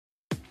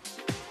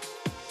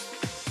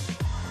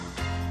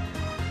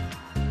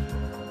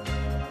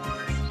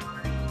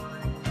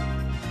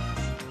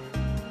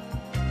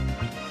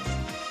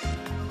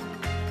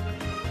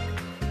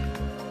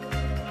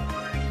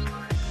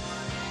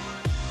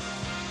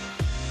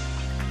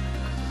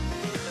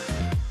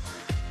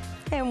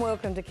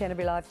welcome to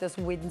Canterbury Life this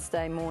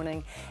Wednesday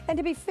morning. And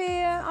to be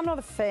fair, I'm not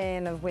a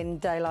fan of when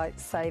daylight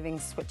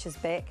savings switches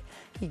back.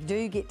 You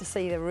do get to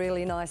see the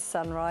really nice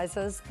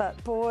sunrises,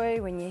 but boy,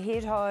 when you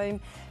head home,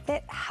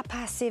 that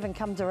 7:30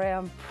 comes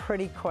around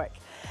pretty quick.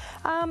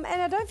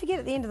 And don't forget,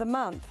 at the end of the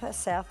month,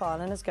 South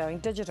Island is going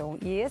digital.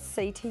 Yes,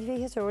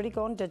 CTV has already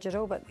gone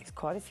digital, but there's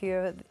quite a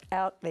few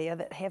out there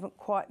that haven't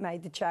quite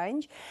made the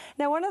change.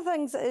 Now, one of the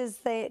things is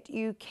that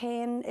you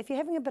can, if you're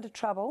having a bit of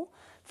trouble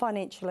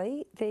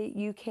financially,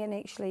 you can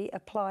actually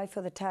apply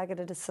for the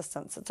targeted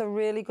assistance. It's a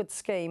really good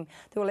scheme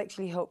that will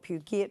actually help you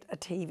get a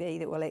TV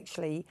that will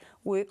actually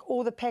work,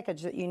 or the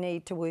package that you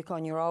need to work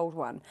on your old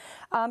one.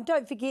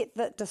 Don't forget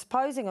that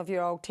disposing of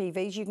your old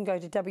TVs, you can go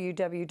to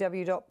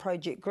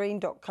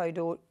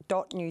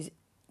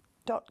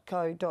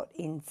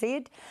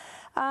www.projectgreen.co.nz.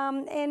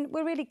 And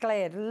we're really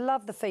glad,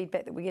 love the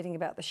feedback that we're getting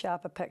about the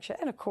sharper picture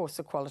and of course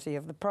the quality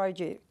of the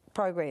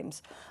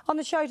programs. On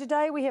the show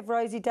today we have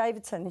Rosie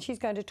Davidson, and she's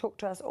going to talk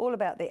to us all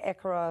about the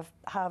Akara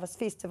Harvest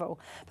Festival.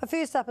 But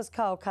first up is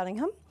Kyle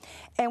Cunningham,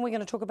 and we're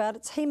going to talk about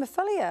its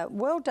Haemophilia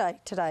World Day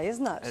today,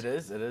 isn't it? It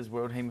is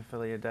World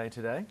Haemophilia Day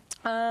today.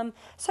 So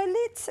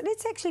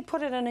let's actually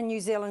put it in a New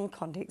Zealand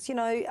context. You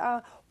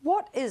know,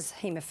 what is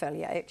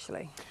haemophilia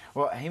actually?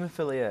 Well,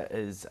 haemophilia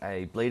is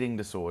a bleeding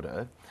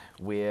disorder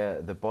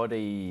where the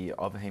body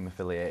of a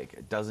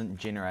haemophiliac doesn't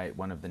generate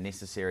one of the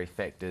necessary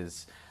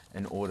factors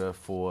in order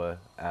for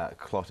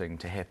clotting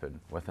to happen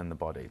within the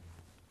body.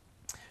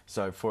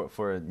 So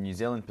for a New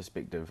Zealand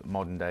perspective,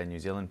 modern day New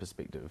Zealand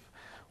perspective,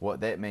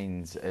 what that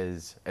means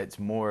is it's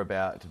more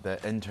about the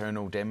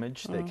internal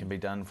damage that can be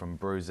done from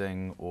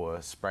bruising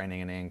or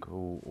spraining an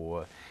ankle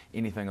or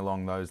anything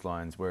along those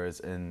lines, whereas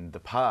in the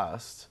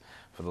past,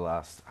 for the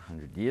last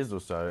 100 years or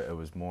so, it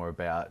was more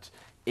about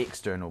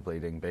external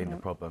bleeding being the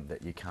problem,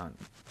 that you can't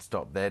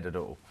stop that at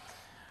all.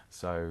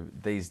 So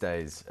these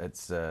days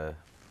it's a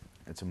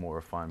more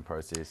refined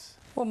process.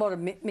 Well,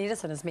 modern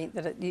medicine has meant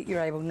that you're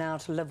able now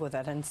to live with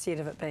it instead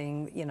of it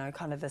being, you know,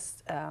 kind of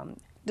this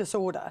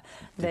disorder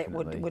that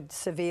would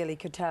severely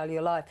curtail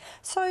your life.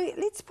 So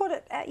let's put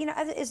it, you know,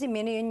 is there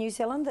many in New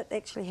Zealand that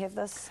actually have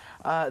this?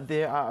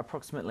 There are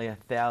approximately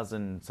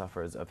 1,000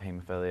 sufferers of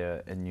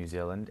haemophilia in New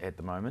Zealand at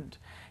the moment,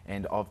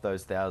 and of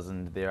those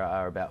 1,000 there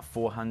are about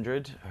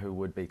 400 who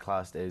would be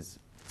classed as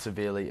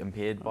severely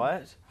impaired by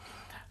it,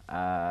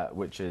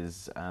 which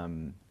is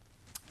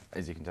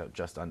as you can tell,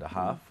 just under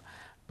half,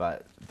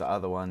 but the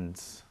other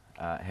ones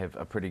have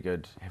a pretty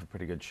good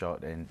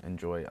shot and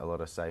enjoy a lot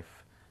of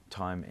safe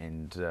time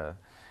and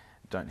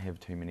don't have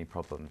too many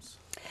problems.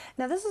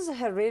 Now this is a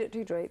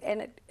hereditary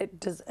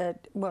disease, and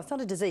well, it's not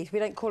a disease. We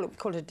don't call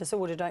it a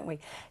disorder, don't we?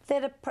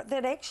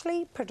 That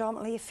actually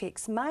predominantly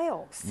affects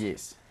males.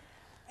 Yes.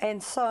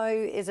 And so,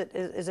 is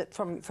it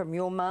from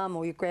your mum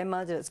or your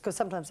grandmother? It's because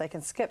sometimes they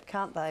can skip,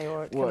 can't they,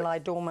 or it can lie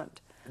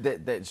dormant.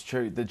 That's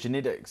true. The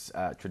genetics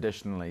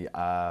traditionally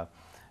are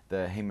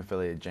the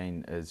haemophilia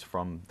gene is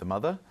from the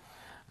mother,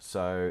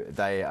 so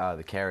they are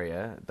the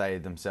carrier. They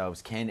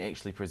themselves can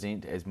actually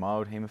present as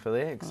mild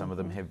haemophiliac. Some of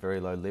them have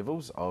very low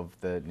levels of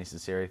the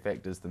necessary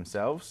factors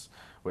themselves,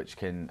 which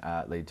can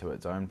lead to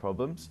its own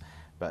problems.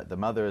 But the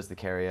mother is the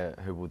carrier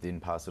who will then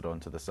pass it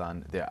on to the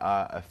son. There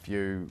are a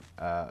few,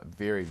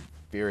 very,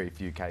 very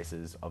few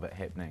cases of it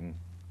happening,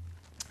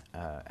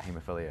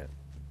 haemophilia,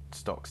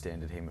 stock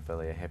standard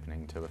haemophilia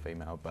happening to a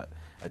female, but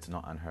it's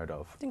not unheard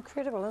of. It's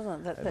incredible,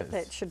 isn't it?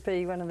 That should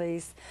be one of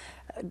these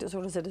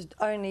disorders that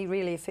only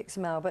really affects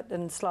male, but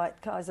in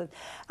slight cases.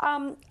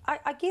 I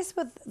guess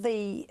with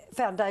the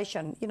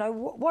foundation, you know,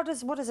 what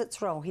is its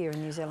role here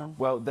in New Zealand?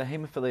 Well, the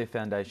Haemophilia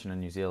Foundation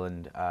in New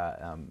Zealand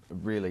are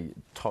really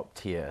top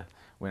tier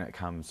when it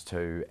comes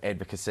to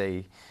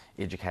advocacy,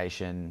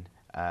 education,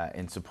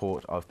 and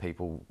support of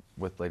people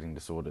with bleeding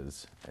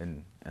disorders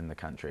in the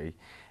country.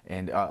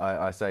 And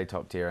I say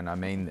top tier, and I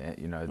mean that,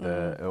 you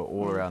know,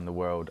 all around the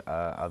world,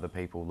 other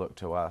people look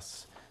to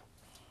us,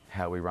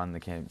 how we run the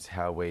camps,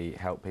 how we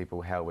help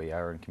people, how we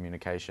are in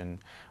communication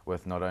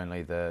with not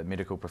only the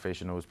medical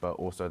professionals but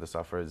also the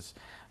sufferers,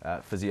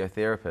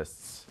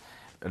 physiotherapists.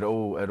 It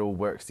all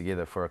works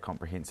together for a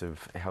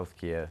comprehensive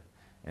healthcare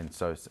and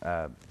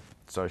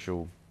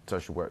social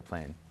work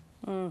plan.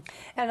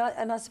 And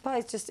I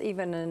suppose just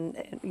even in,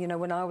 you know,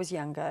 when I was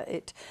younger,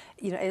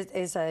 you know,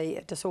 as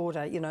a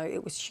disorder, you know,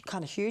 it was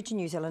kind of huge in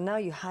New Zealand. Now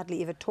you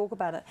hardly ever talk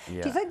about it.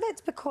 Yeah. Do you think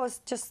that's because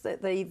just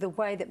the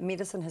way that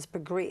medicine has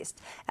progressed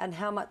and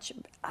how much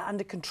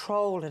under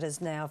control it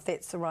is now, if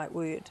that's the right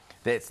word?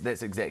 That's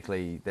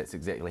exactly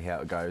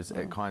how it goes.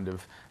 It kind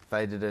of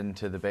faded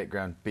into the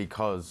background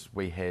because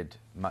we had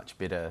much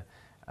better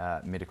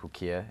medical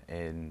care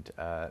and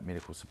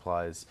medical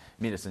supplies.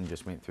 Medicine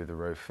just went through the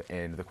roof,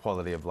 and the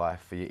quality of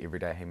life for your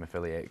everyday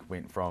haemophiliac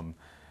went from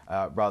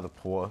rather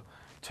poor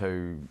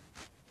to,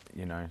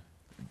 you know,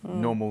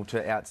 normal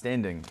to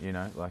outstanding. You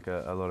know, like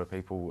a lot of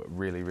people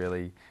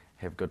really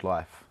have good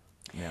life.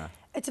 Yeah.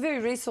 It's a very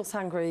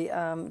resource-hungry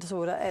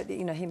disorder,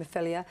 you know,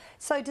 haemophilia.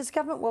 So does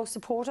government well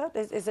support it?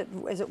 Is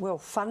it well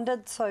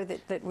funded so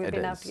that we've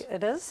been able to?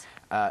 It is.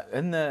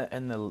 In the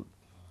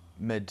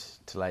mid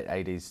to late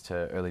 80s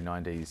to early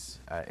 90s,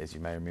 as you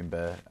may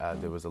remember,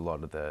 there was a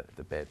lot of the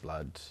bad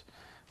blood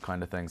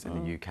kind of things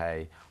in the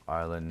UK,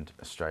 Ireland,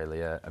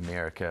 Australia,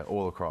 America,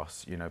 all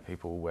across. You know,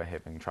 people were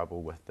having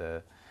trouble with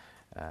the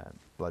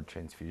blood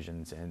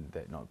transfusions and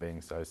that not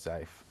being so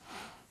safe.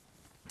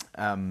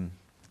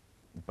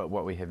 But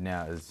what we have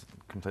now is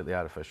completely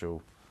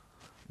artificial,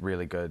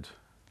 really good.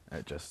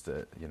 It just,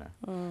 you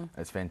know,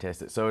 it's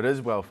fantastic. So it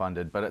is well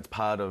funded, but it's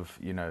part of,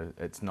 you know,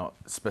 it's not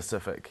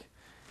specific.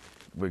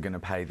 We're going to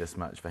pay this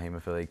much for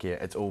haemophilia care.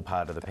 It's all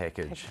part of the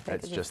package.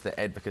 It's just the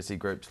advocacy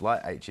groups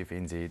like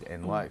HFNZ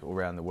and like all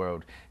around the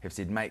world have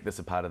said, make this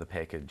a part of the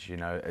package. You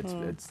know,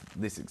 it's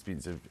less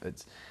expensive.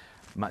 It's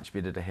much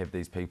better to have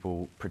these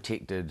people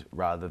protected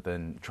rather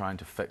than trying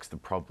to fix the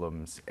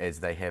problems as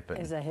they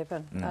happen.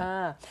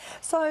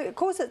 So, of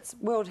course, it's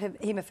World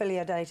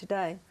Haemophilia Day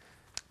today.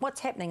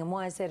 What's happening and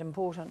why is that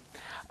important?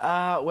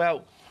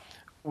 Well,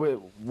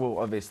 we'll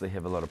obviously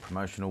have a lot of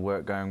promotional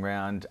work going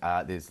around.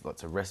 There's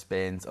lots of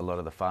wristbands. A lot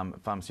of the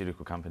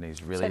pharmaceutical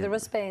companies really... So the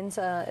wristbands,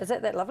 is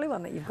that lovely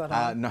one that you've got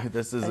on? No,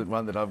 this isn't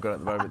one that I've got at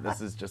the moment.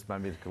 This is just my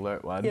medical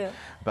alert one. Yeah.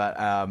 But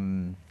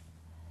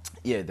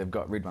yeah, they've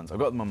got red ones. I've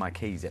got them on my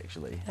keys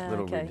actually.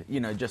 Little red, you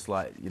know, just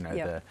like, you know,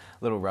 the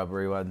little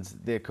rubbery ones.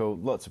 They're cool.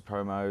 Lots of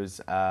promos.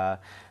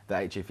 The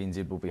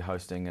HFNZ will be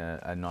hosting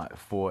a night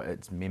for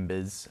its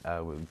members.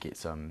 We'll get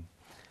some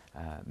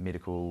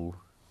medical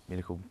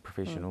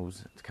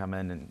professionals to come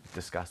in and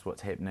discuss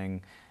what's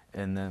happening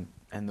in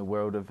the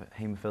world of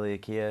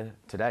haemophilia care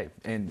today,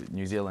 and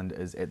New Zealand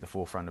is at the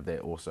forefront of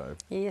that also.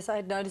 Yes, I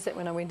had noticed that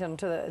when I went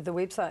onto the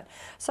website.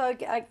 So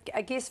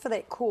I guess for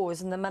that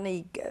cause and the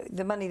money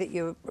that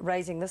you're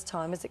raising this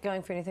time, is it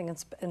going for anything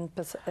in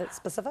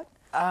specific?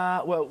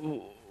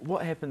 Well,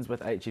 what happens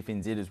with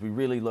HFNZ is we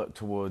really look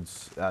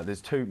towards,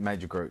 there's two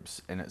major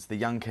groups, and it's the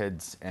young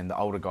kids and the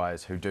older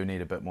guys who do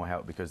need a bit more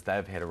help because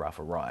they've had a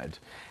rougher ride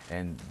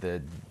and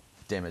the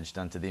damage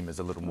done to them is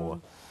a little more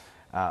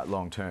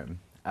long term.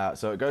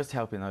 So it goes to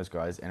helping those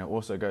guys, and it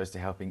also goes to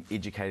helping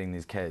educating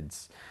these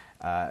kids,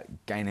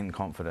 gaining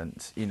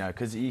confidence, you know,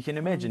 because you can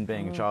imagine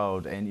being a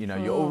child and, you know,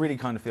 you already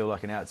kind of feel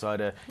like an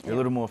outsider, you're a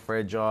little more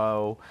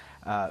fragile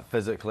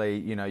physically,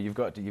 you know, you've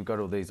got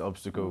all these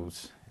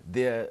obstacles.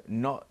 They're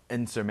not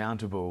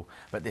insurmountable,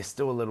 but they're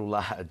still a little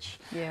large.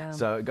 Yeah.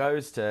 So it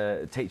goes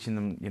to teaching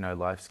them, you know,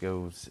 life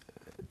skills,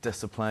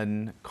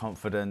 discipline,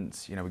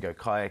 confidence, you know, we go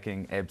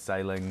kayaking,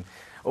 abseiling,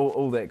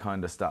 all that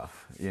kind of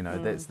stuff, you know,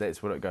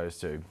 that's what it goes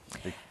to.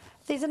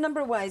 There's a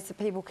number of ways that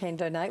people can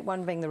donate,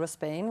 one being the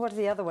wristband. What are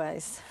the other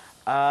ways?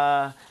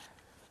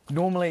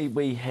 Normally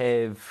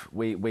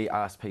we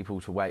ask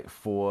people to wait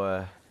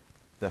for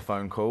the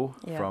phone call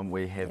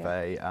we have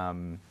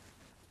an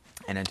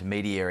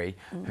intermediary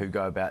who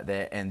go about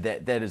that, and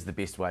that is the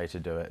best way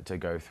to do it, to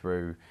go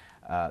through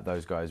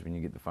those guys when you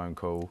get the phone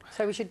call.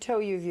 So we should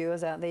tell you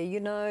viewers out there, you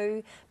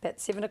know, about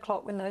 7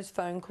 o'clock when those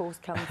phone calls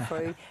come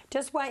through,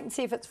 just wait and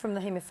see if it's from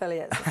the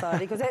Haemophiliac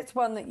Society, because that's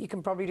one that you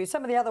can probably do.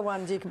 Some of the other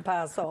ones you can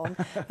pass on,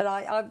 but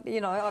I've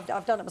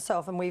done it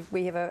myself, and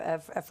we have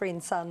a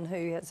friend's son who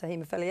is a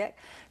haemophiliac,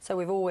 so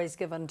we've always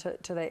given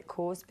to that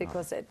cause,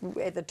 because at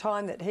the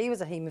time that he was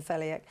a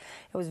haemophiliac,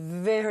 it was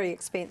very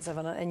expensive,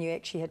 and you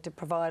actually had to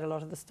provide a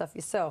lot of the stuff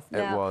yourself.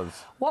 Now, it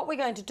was. What we're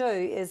going to do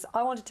is,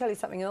 I want to tell you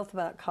something else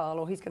about Kyle,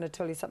 or he's going to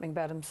tell you something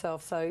about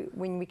himself. So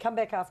when we come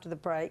back after the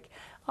break,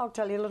 I'll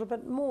tell you a little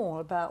bit more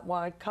about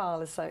why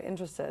Kyle is so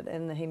interested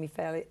in the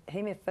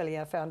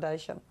Haemophilia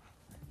Foundation.